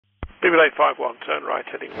BB851, turn right,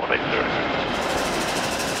 heading 180.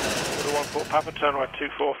 Order 14 Papa, turn right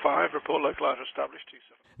 245, report localizer established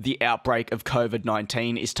 27. The outbreak of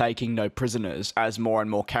COVID-19 is taking no prisoners as more and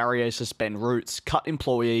more carriers suspend routes, cut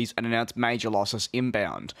employees and announce major losses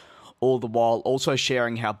inbound, all the while also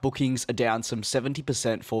sharing how bookings are down some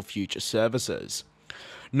 70% for future services.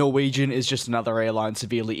 Norwegian is just another airline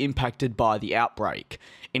severely impacted by the outbreak.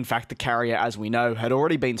 In fact, the carrier, as we know, had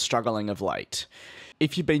already been struggling of late.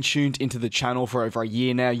 If you've been tuned into the channel for over a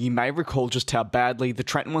year now, you may recall just how badly the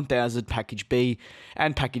Trent 1000 Package B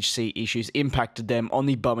and Package C issues impacted them on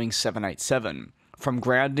the Boeing 787, from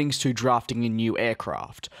groundings to drafting in new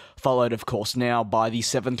aircraft, followed of course now by the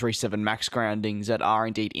 737 MAX groundings that are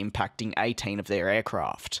indeed impacting 18 of their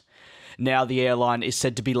aircraft. Now the airline is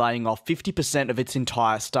said to be laying off 50% of its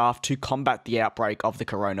entire staff to combat the outbreak of the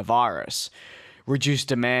coronavirus, reduce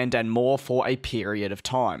demand and more for a period of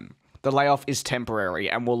time. The layoff is temporary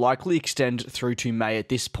and will likely extend through to May at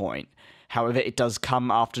this point. However, it does come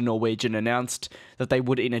after Norwegian announced that they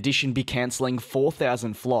would in addition be cancelling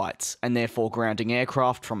 4,000 flights and therefore grounding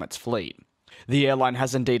aircraft from its fleet. The airline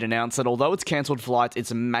has indeed announced that although it's cancelled flights,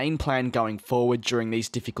 its main plan going forward during these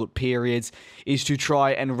difficult periods is to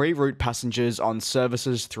try and reroute passengers on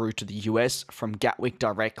services through to the US from Gatwick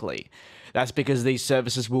directly. That's because these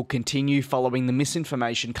services will continue following the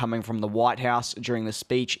misinformation coming from the White House during the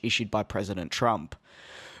speech issued by President Trump.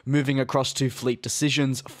 Moving across to fleet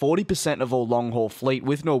decisions, 40% of all long-haul fleet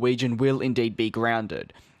with Norwegian will indeed be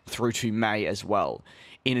grounded, through to May as well.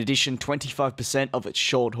 In addition, 25% of its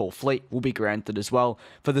short-haul fleet will be grounded as well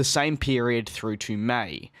for the same period through to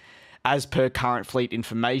May. As per current fleet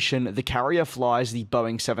information, the carrier flies the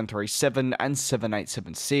Boeing 737 and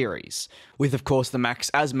 787 series. With of course the MAX,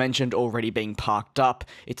 as mentioned, already being parked up,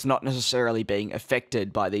 it's not necessarily being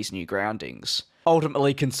affected by these new groundings.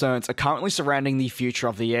 Ultimately, concerns are currently surrounding the future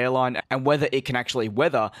of the airline and whether it can actually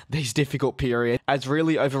weather these difficult periods, as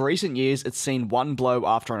really over recent years it's seen one blow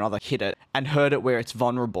after another hit it and hurt it where it's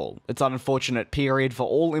vulnerable. It's an unfortunate period for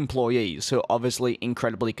all employees who are obviously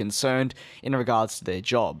incredibly concerned in regards to their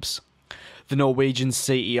jobs. The Norwegian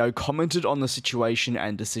CEO commented on the situation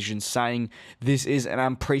and decision, saying, "This is an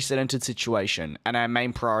unprecedented situation and our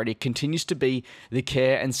main priority continues to be the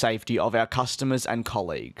care and safety of our customers and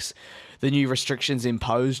colleagues. The new restrictions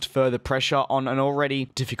imposed further pressure on an already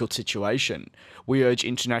difficult situation. We urge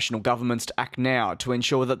international governments to act now to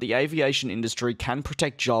ensure that the aviation industry can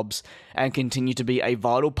protect jobs and continue to be a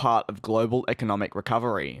vital part of global economic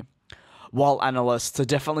recovery." While analysts are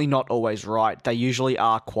definitely not always right, they usually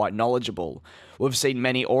are quite knowledgeable. We've seen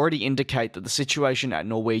many already indicate that the situation at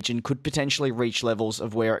Norwegian could potentially reach levels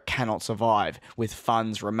of where it cannot survive, with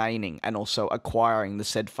funds remaining and also acquiring the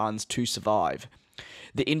said funds to survive.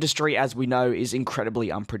 The industry, as we know, is incredibly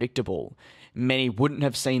unpredictable. Many wouldn't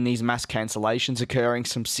have seen these mass cancellations occurring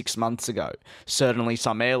some 6 months ago. Certainly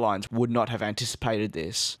some airlines would not have anticipated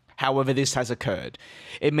this. However, this has occurred.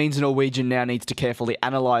 It means Norwegian now needs to carefully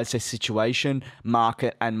analyse their situation,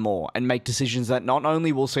 market and more, and make decisions that not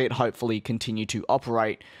only will see it hopefully continue to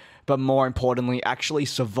operate, but more importantly actually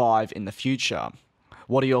survive in the future.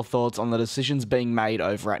 What are your thoughts on the decisions being made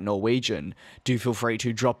over at Norwegian? Do feel free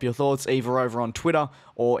to drop your thoughts either over on Twitter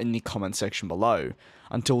or in the comment section below.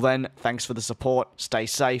 Until then, thanks for the support, stay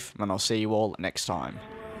safe, and I'll see you all next time.